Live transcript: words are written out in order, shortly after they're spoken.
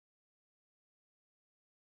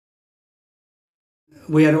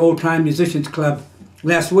we had an old time musicians club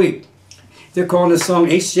last week. They're calling this song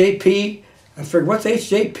HJP. I figured, what's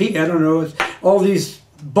HJP? I don't know. It's all these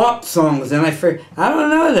bop songs, and I figured, I don't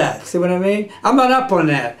know that. See what I mean? I'm not up on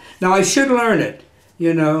that. Now I should learn it,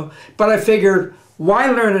 you know. But I figured, why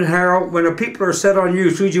learn it, Harold, when the people are set on you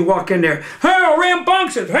as soon as you walk in there? Harold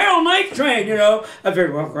Rambunctious, Harold Night Train, you know. I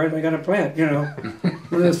figured, well, right, I got to play it, you know.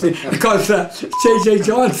 Because J.J.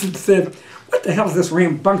 Johnson said, what the hell is this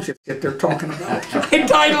rambunctious that they're talking about? He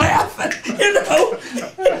died laughing, you know.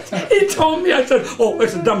 He told me, I said, oh,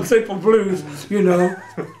 it's a Dumb Simple Blues, you know.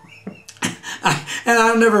 And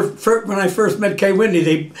I'll never, when I first met Kay Windy,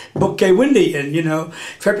 they booked Kay Windy in, you know,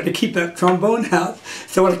 trying to keep that trombone out.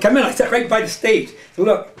 So when I come in, I sat right by the stage. So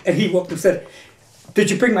look, and he walked and said,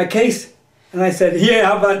 did you bring my case? And I said, yeah,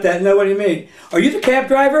 how about that? No, what do you mean? Are you the cab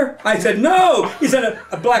driver? I said, no. He said,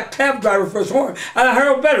 a black cab driver for his horn. And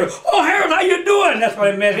Harold Better, oh, Harold, how you doing? That's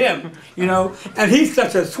when I met him, you know. And he's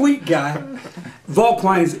such a sweet guy.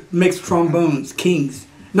 Volkwines makes trombones, Kings.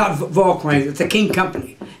 Not Volkwines, it's a King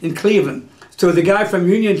Company in Cleveland. So the guy from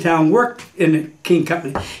Uniontown worked in the King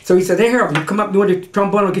Company. So he said, hey, Harold, you come up doing the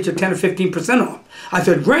trombone, I'll get you 10 or 15% off. I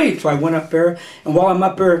said, great. So I went up there, and while I'm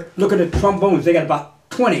up there looking at trombones, they got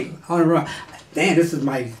about 20 on a run. Man, this is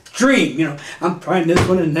my dream, you know. I'm trying this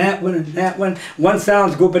one and that one and that one. One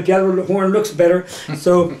sounds good, but the other horn looks better.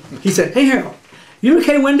 So he said, hey, Harold, you know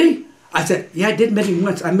Kay Windy? I said, yeah, I did meet him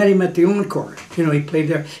once. I met him at the Encore. You know, he played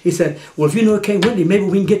there. He said, well, if you know Kay Windy, maybe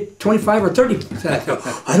we can get 25 or 30%. I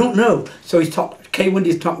said, I don't know. So he's talking. Kay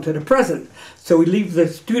Windy's talking to the president. So we leave the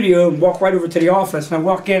studio and walk right over to the office. And I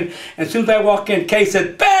walk in, and as soon as I walk in, Kay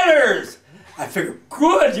said, Batters! I figured,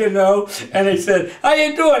 good, you know. And he said, how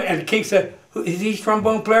you doing? And the King said, is he a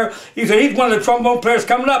trombone player? He said, he's one of the trombone players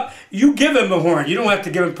coming up. You give him a horn. You don't have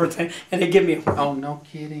to give him percent. And they give me a horn. Oh, no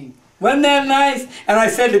kidding. Wasn't that nice? And I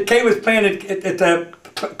said that Kay was playing at the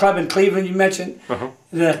club in Cleveland you mentioned.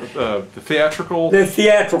 The theatrical? The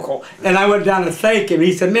theatrical. And I went down to thank him.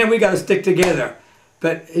 He said, man, we got to stick together.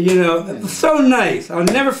 But, you know, it was so nice. I'll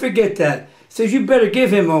never forget that. He says, you better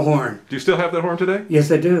give him a horn. Do you still have that horn today?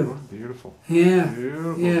 Yes, I do. Beautiful. Yeah.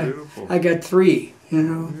 Beautiful, yeah. beautiful. I got 3, you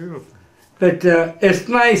know. Beautiful. But it's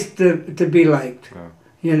nice to be liked,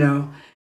 you know.